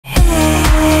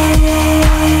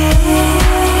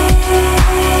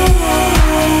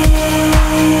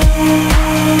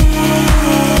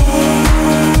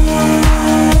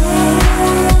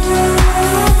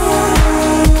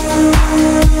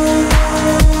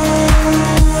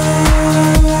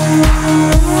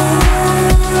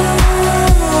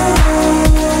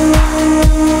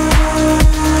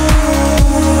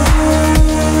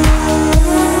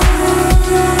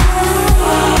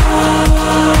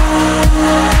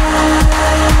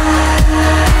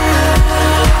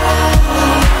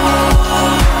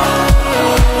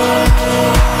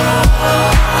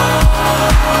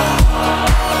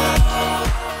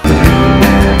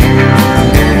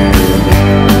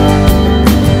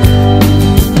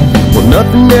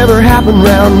nothing ever happened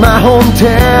round my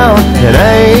hometown, and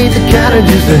I ain't the kind of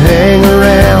just to hang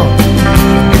around.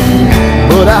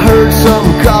 But I heard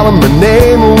something calling my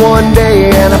name one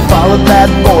day, and I followed that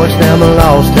voice down the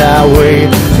lost highway.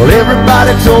 Well,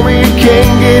 everybody told me you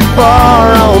can't get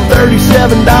far on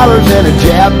 $37 and a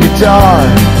Jap guitar.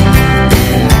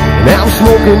 Now I'm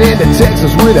smoking into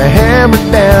Texas with a hammer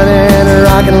down and a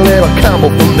rockin' a little combo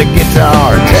from the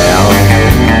Guitar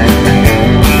Town.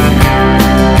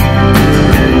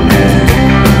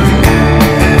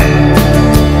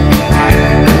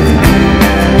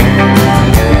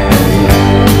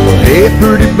 Hey,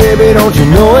 pretty baby, don't you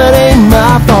know it ain't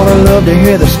my fault? I love to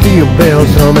hear the steel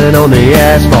bells humming on the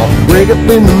asphalt. Wake up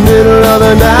in the middle of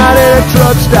the night at a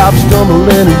truck stop, stumble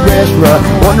in a restaurant,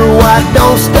 wonder why it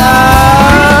don't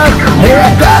stop. Hey,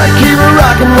 I gotta keep it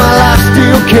rocking while I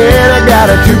still can. I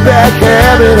got a two-pack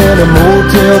habit and a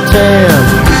Motel 10.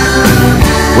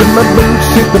 When my boots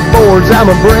hit the boards,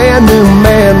 I'm a brand new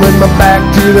man, with my back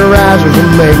to the risers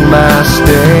and make my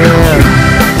stand.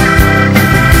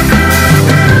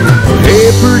 Hey,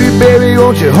 pretty baby,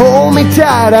 won't you hold me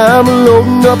tight? I'm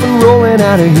loading up and rolling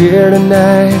out of here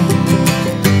tonight.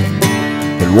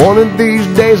 And one of these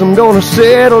days I'm gonna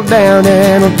settle down,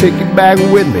 and I'll take you back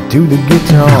with me to the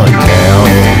Guitar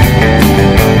Town.